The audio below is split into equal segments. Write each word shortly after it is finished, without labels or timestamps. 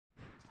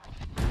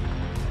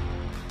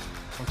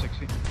बहुत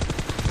सेक्सी।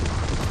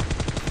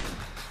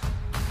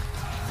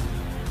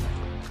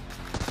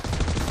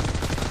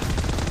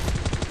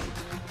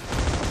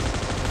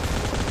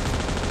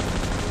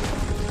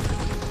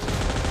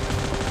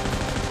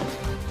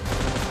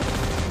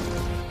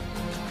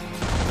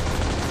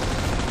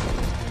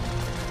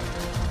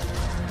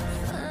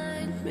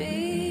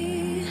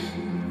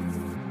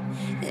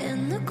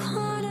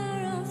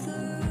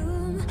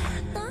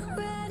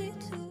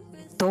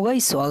 तो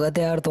गाइस स्वागत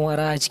है यार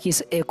तुम्हारा आज की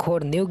इस एक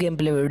और न्यू गेम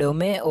प्ले वीडियो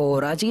में।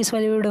 और आज की इस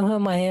वाली वीडियो में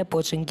हम आए हैं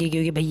पोचिंकी,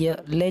 क्योंकि भैया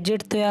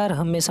लेजेंड तो यार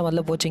हमेशा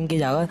मतलब पोचिंकी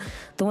जाएगा।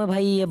 तुम्हें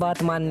भाई ये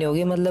बात माननी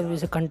होगी, मतलब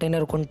इसे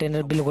कंटेनर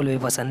बिल्कुल भी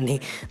पसंद नहीं।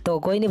 तो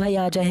कोई नहीं भाई,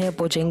 आ जाए हैं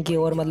पोचिंकी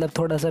और मतलब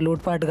थोड़ा सा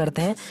लूटपाट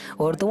करते हैं।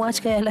 और तुम आज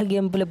का अलग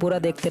गेम प्ले पूरा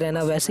देखते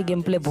रहना। वैसे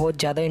गेम प्ले बहुत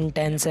ज़्यादा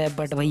इंटेंस है,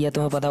 बट भैया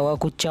तुम्हें पता होगा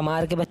कुछ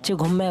चमार के बच्चे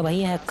घूम हैं भाई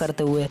हैक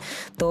करते हुए,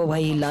 तो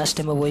भाई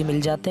लास्ट में वही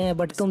मिल जाते हैं।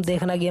 बट तुम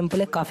देखना गेम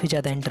प्ले काफ़ी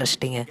ज़्यादा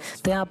इंटरेस्टिंग है।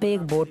 तो यहाँ पे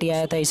एक बोट ही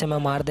आया था, इसे मैं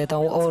मार देता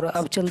हूँ और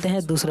अब चलते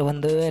हैं दूसरे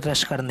बंदे पे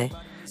रश करने।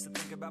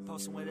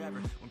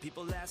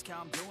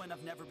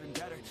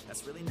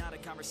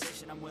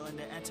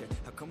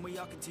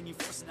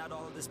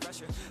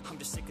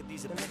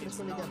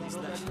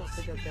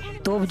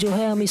 तो अब जो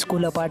है हम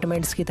स्कूल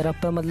अपार्टमेंट्स की तरफ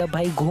पे मतलब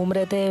भाई घूम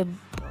रहे थे,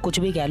 कुछ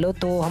भी कह लो।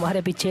 तो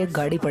हमारे पीछे एक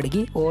गाड़ी पड़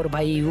गई और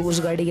भाई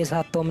उस गाड़ी के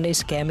साथ तो हमने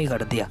स्कैम ही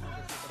कर दिया।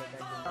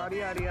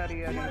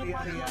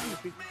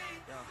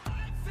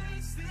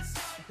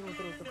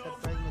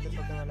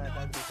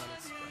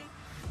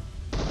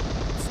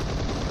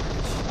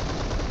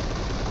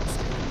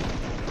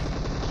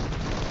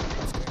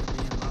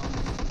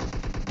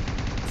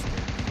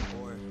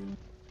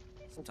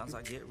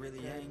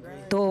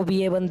 तो अब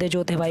ये बंदे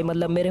जो थे भाई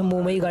मतलब मेरे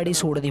मुंह में ही गाड़ी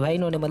सूड़ दी भाई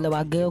इन्होंने, मतलब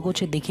आगे का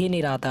कुछ दिख ही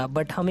नहीं रहा था।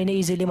 बट हम इन्हें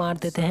इजीली मार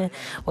देते हैं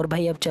और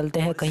भाई अब चलते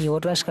हैं कहीं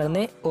और रश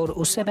करने। और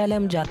उससे पहले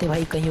हम जाते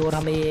भाई कहीं और,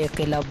 हमें ये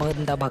अकेला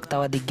बंदा भगता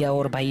हुआ दिख गया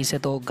और भाई इसे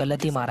तो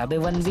गलत ही मारा भाई,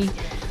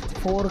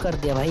 1v4 कर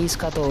दिया भाई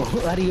इसका तो।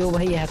 अरे यो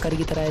भाई हैकर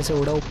की तरह ऐसे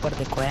उड़ा ऊपर,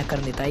 देखो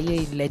हैकर नहीं था ये,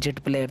 लेजेंड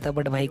प्लेयर था।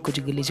 बट भाई कुछ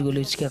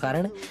गिलिच के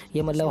कारण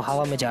ये मतलब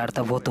हवा में जा रहा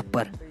था बहुत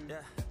ऊपर।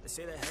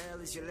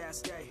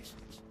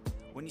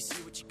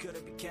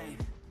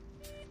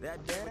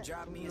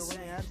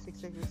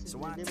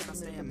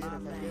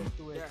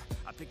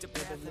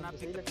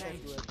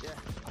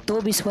 तो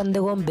अब इस बंदे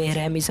को हम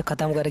बेरहमी से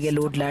ख़त्म करके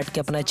लूट लाट के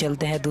अपना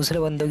चलते हैं दूसरे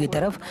बंदों की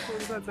तरफ।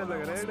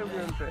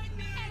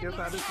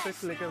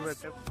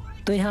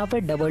 तो यहाँ पे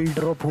डबल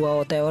ड्रॉप हुआ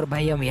होता है और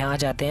भाई हम यहाँ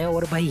जाते हैं।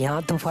 और भाई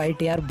यहाँ तो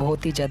फाइट यार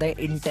बहुत ही ज़्यादा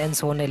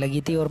इंटेंस होने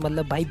लगी थी और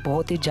मतलब भाई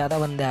बहुत ही ज़्यादा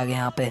बंदे आ गए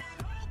यहाँ पे।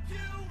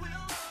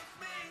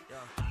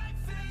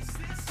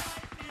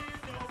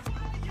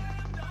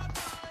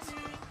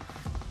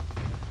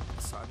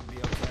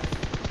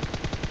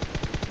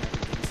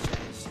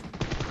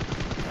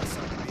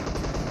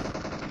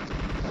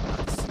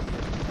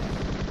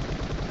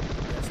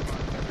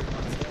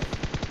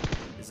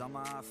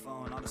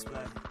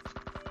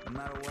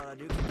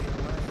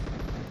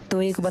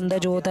 तो एक बंदा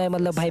जो होता है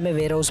मतलब भाई मैं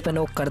वेयर हाउस पे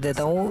नॉक कर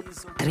देता हूँ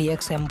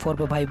 3x M4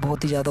 पे, भाई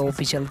बहुत ही ज़्यादा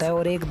ओपी चलता है।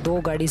 और एक दो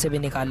गाड़ी से भी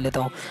निकाल लेता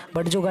हूँ।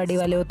 बट जो गाड़ी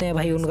वाले होते हैं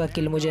भाई उनका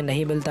किल मुझे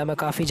नहीं मिलता, मैं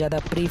काफ़ी ज़्यादा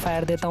प्री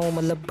फायर देता हूँ।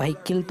 मतलब भाई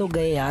किल तो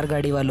गए यार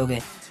गाड़ी वालों के।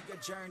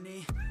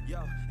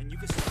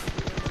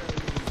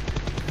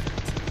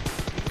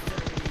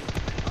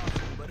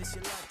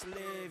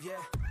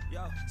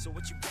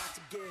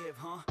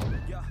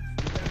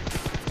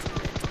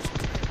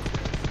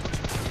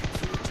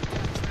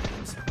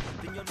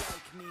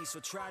 So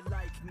try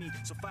like me,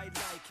 so fight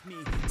like me.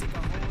 Take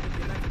a hold of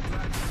your life and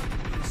thrive like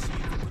me, so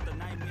you can put the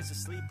nightmares to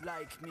sleep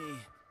like me.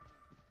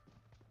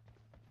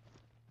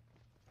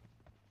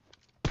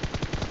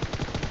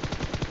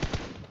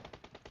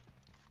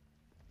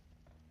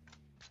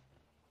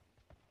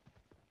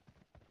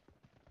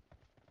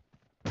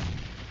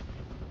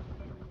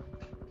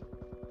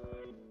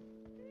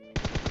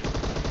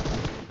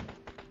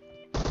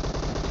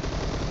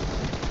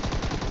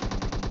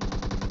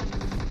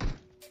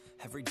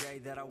 Every day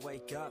that I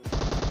wake up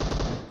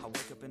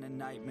in a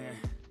nightmare.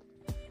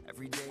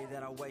 Every day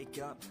that I wake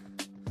up,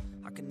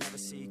 I can never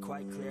see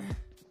quite clear.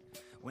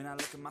 When I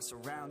look at my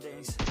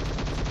surroundings,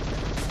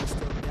 everything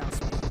still doubts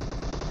me.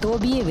 तो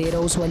अभी ये ware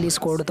house वाली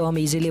squad तो हम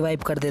easily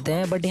wipe कर देते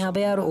हैं। But यहाँ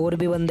पे यार और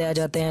भी बंदे आ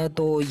जाते हैं।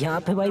 तो यहाँ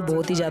पे भाई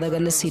बहुत ही ज़्यादा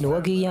गलत सीन हुआ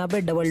कि यहाँ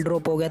पे डबल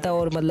ड्रॉप हो गया था।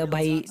 और मतलब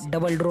भाई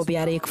डबल ड्रॉप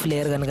यार एक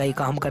फ्लेयर गन का ही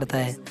काम करता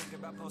है।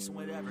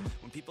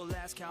 People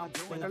ask how I'm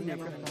doing, I've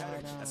never been better.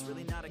 That's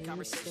really not a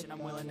conversation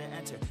I'm willing to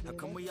enter. How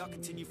come we all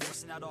continue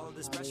forcing out all of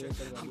this pressure?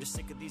 I'm just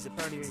sick of these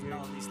opinions and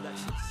all of these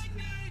lectures.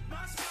 Need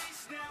my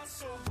space now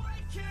so I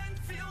can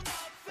feel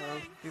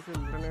nothing.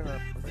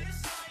 This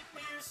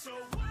nightmare so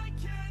I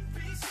can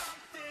be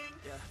something.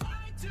 I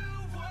do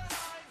what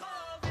I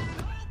love and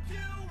hope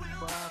you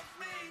will love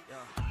me.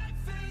 I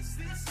face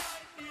this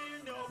nightmare,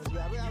 no.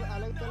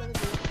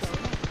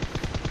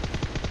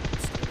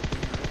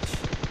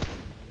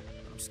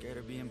 I'm scared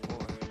of being poor.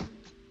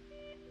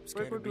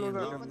 Scared of being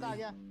lonely.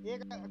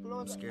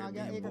 I'm scared of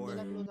being bored.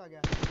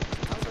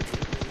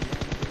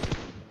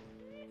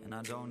 And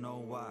I don't know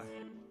why.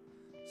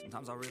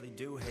 Sometimes I really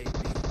do hate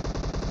me.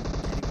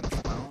 Can't even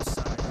keep my own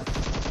side.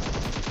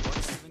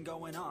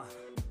 going on?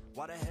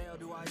 Why the hell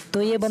do I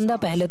तो ये बंदा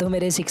पहले तो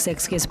मेरे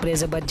 6x के spray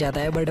से बच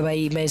जाता है, बट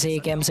भाई मैं इसे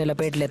एक एम से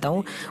लपेट लेता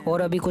हूँ।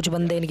 और अभी कुछ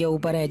बंदे इनके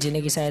ऊपर हैं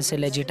जिन्हें की शायद से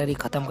लेजेंडरी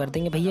ख़त्म कर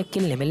देंगे। भैया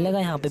किल नहीं मिलने का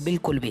यहाँ पे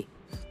बिल्कुल भी।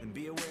 and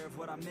be aware of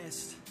what I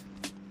missed,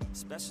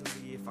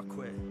 especially if I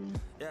quit?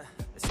 Yeah,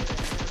 they say that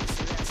hell is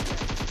your last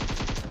day.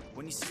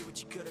 When you see what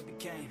you could have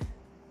became,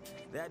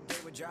 that day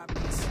would drive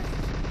me insane.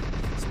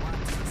 So I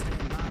try to stay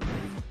in my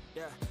lane.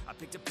 Yeah, I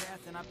picked a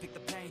path and I picked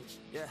the pain.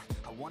 Yeah,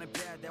 I want it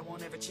bad, that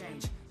won't ever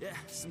change. Yeah,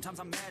 sometimes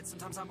I'm mad,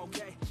 sometimes I'm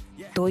okay.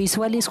 Yeah. तो इस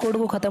वाली squad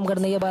को ख़त्म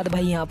करने के बाद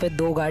भाई यहाँ पे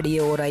 2 गाड़ी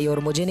और आई, और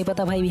मुझे नहीं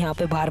पता भाई यहाँ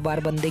पे बार बार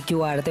बंदे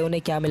क्यों आ रहे थे,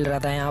 उन्हें क्या मिल रहा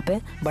था यहाँ पे,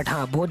 बट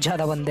हाँ बहुत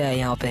ज़्यादा बंदे आए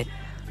यहाँ पे।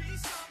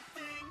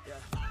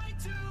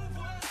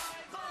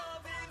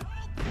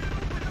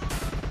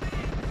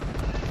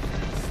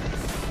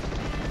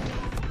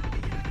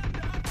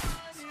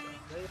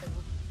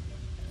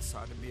 It's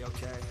hard to be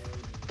okay.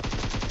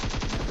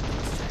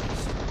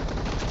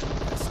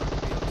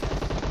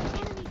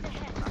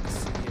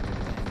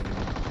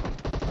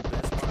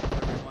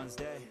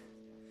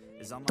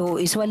 तो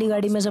इस वाली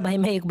गाड़ी में से भाई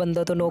मैं एक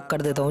बंदा तो नॉक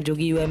कर देता हूँ जो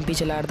कि यूएमपी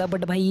चला रहा था,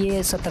 बट भाई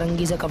ये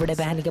सतरंगी से कपड़े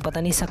पहन के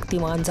पता नहीं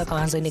शक्तिमान सा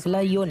कहाँ से निकला,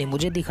 यो नहीं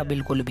मुझे दिखा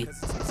बिल्कुल भी।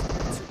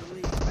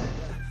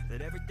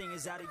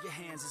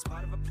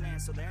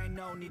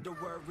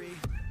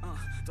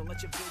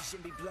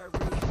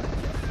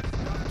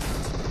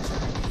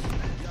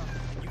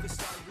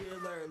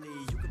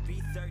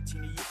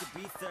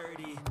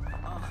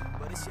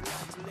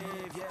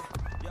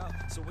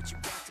 So what you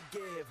got to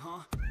give,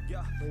 huh?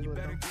 Yeah, you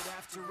better get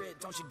after it,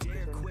 don't you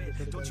dare quit.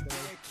 Don't you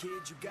dare,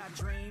 kid, you got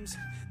dreams?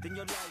 Then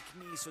you're like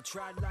me, so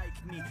try like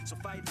me, so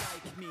fight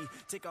like me.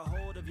 Take a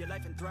hold of your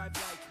life and thrive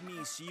like me,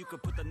 so you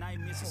could put the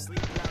nightmares to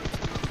sleep like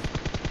me.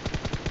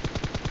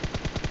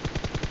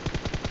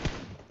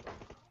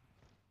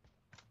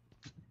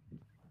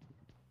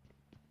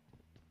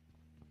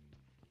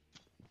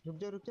 रुक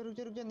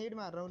जा, नेड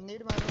मार रहा हूँ।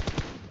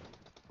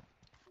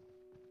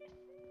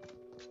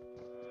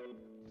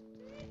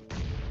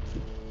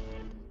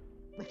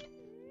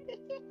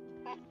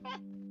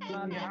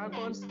 यहाँ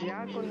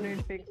कौन net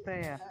फेंकता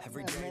है यार?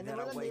 Every day that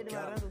I wake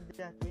up,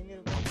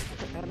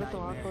 अरे तो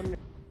वहाँ कौन?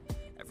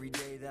 every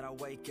day that I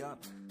wake up,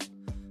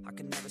 I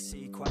can never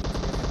see quite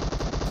clear.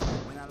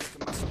 When I look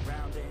at my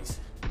surroundings,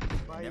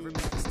 and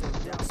everybody still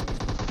doubts me.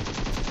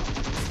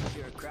 I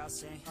hear a crowd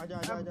sing, all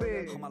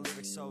my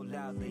lyrics so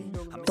loudly.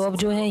 तो अब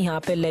जो है यहाँ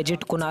पे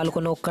legit Kunal को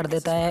knock कर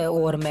देता है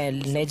और मैं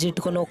लेजिट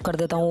को नॉक कर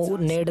देता हूँ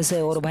नेड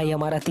से, और भाई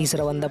हमारा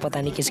तीसरा बंदा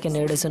पता नहीं किसके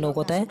नेड से नॉक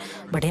होता है,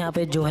 बट यहाँ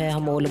पे जो है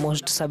हम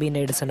ऑलमोस्ट सभी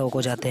नेड से नॉक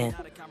हो जाते हैं।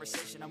 मेरे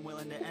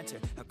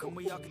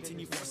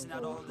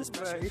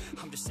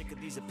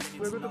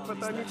को तो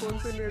पता नहीं कौन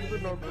से नेट पे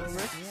नॉक हुआ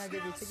मैं।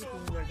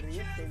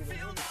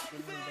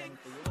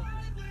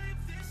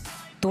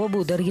 तो अब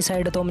उधर की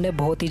साइड तो हमने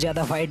बहुत ही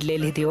ज़्यादा फाइट ले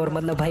ली थी, और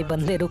मतलब भाई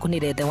बंदे रुक नहीं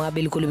रहे थे वहाँ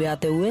बिल्कुल भी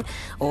आते हुए।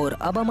 और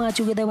अब हम आ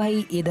चुके थे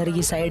भाई इधर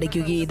की साइड,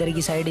 क्योंकि इधर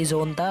की साइड ही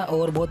जोन था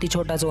और बहुत ही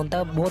छोटा जोन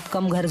था, बहुत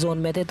कम घर जोन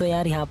में थे, तो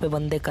यार यहाँ पे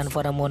बंदे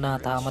कन्फर्म होना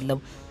था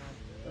मतलब।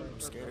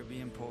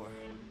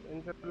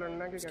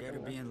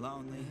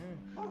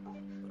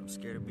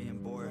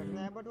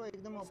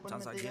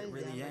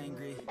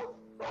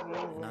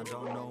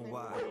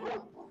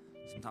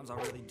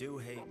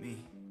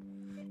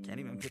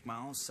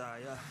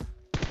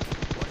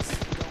 What is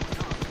going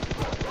on?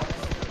 Why the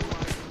hell do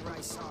I even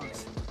write songs?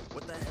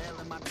 What the hell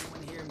am I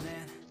doing here,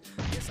 man?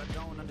 Guess I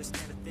don't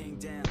understand a thing,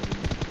 damn.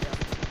 Yeah,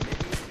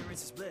 maybe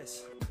ignorance is bliss.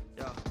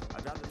 Yeah,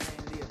 I'd rather lay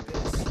in the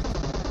abyss.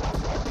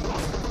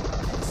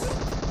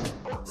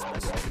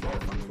 Especially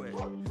if I quit.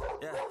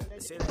 Yeah, they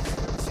say that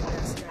hell is your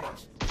last day.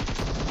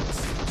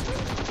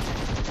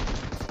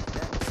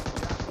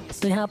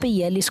 तो यहाँ पे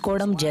येली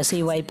squad हम जैसे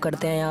ही wipe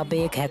करते हैं, यहाँ पे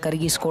एक हैकर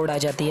की स्क्वाड आ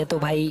जाती है, तो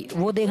भाई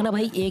वो देखना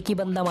भाई एक ही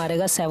बंदा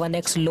मारेगा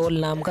 7x लोल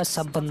नाम का,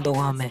 सब बंदों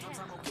का हमें।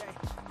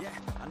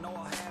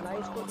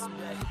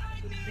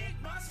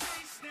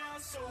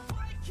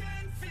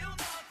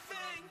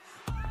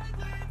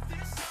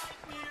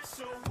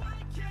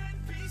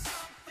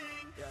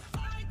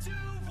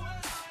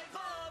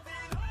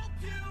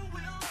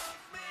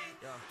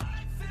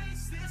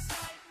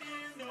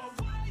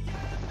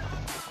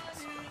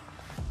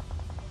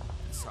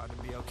 It's hard to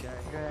be okay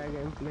गया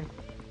gameplay.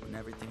 when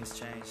everything has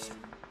changed.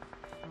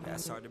 Yeah,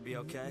 it's hard to be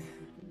okay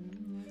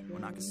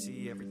when I can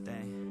see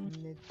everything.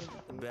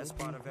 The best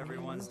part of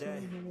everyone's day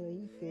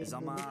is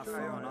on my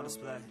iPhone on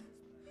display.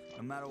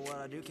 No matter what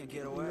I do, can't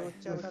get away.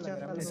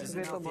 This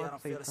isn't healthy, I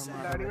don't feel the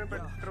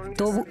same.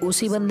 तो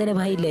उसी बंदे ने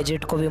भाई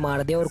legit को भी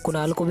मार दिया और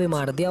कुणाल को भी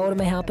मार दिया, और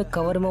मैं यहाँ पे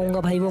कवर में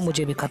आऊँगा भाई वो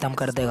मुझे भी ख़त्म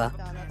कर देगा।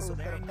 So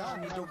there ain't no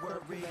need to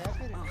worry.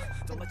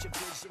 Don't let your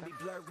vision be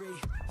blurry.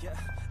 Yeah,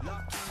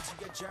 lock into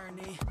your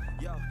journey.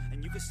 Yo,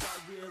 and you can start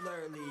real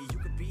early. You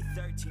could be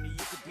 13 or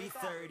you could be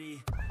 30.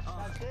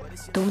 But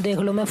it's तुम देख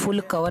लो मैं full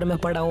cover में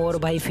पड़ा हूँ और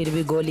भाई फिर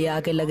भी गोलियाँ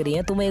आके लग रही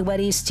हैं। तुम एक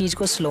बार इस चीज़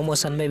को स्लो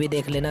मोशन में भी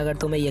देख लेना अगर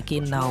तुम्हें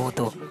यकीन ना हो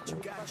तो। you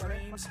got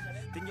dreams,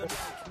 then you're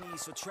like me.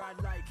 So try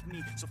like me,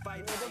 so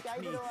fight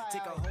like me.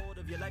 Take a hold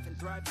of your life and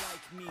thrive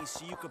like me.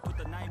 So you could put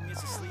the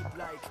nightmares to sleep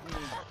like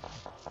me.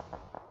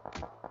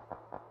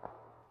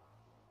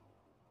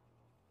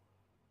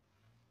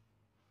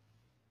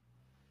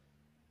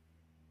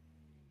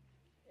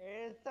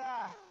 ऐसा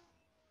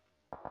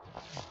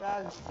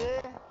कैसे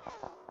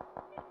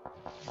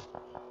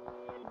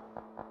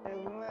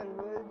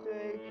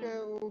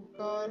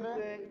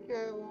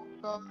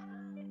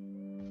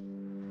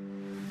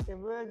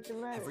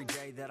Every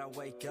day that I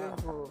wake up,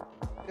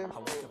 I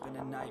wake up in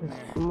a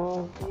nightmare.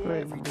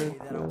 Every day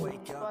that I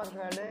wake up,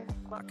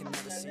 I can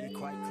never see it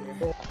quite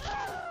clear.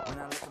 When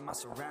I look at my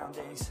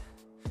surroundings,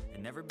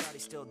 and everybody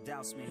still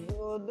doubts me,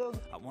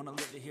 I wanna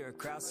live to hear a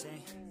crowd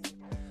sing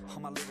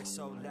all my lyrics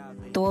so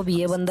loudly. तो अब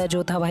ये बंदा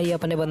जो था भाई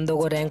अपने बंदों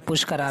को रैंक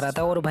पुश करा रहा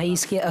था और भाई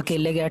इसके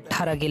अकेले के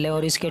 18 किले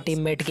और इसके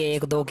टीममेट के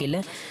 1-2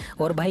 किले।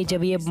 और भाई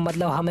जब ये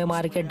मतलब हमें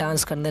मार के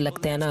डांस करने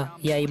लगते हैं ना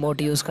या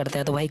इमोट यूज़ करते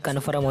हैं तो भाई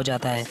कन्फर्म हो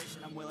जाता है।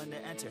 I'm willing to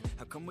enter.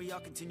 How come we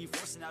all continue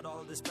forcing out all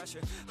of this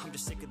pressure? I'm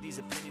just sick of these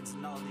opinions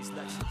and all of these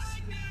lectures.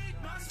 I need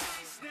my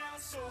space now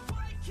so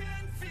I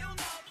can feel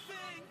nothing.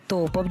 तो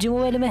PUBG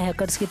mobile में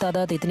hackers की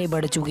तादाद इतनी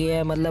बढ़ चुकी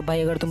है, मतलब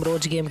भाई अगर तुम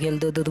रोज़ गेम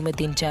खेलते हो तो तुम्हें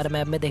 3-4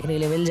 मैप में देखने के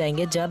लिए मिल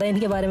जाएंगे। ज़्यादा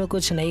इनके बारे में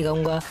कुछ नहीं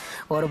कहूँगा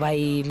और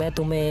भाई मैं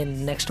तुम्हें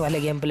नेक्स्ट वाले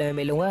गेम प्ले में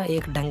मिलूँगा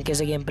एक ढंग के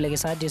से गेम प्ले के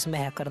साथ जिसमें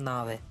हैकर ना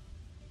आवे।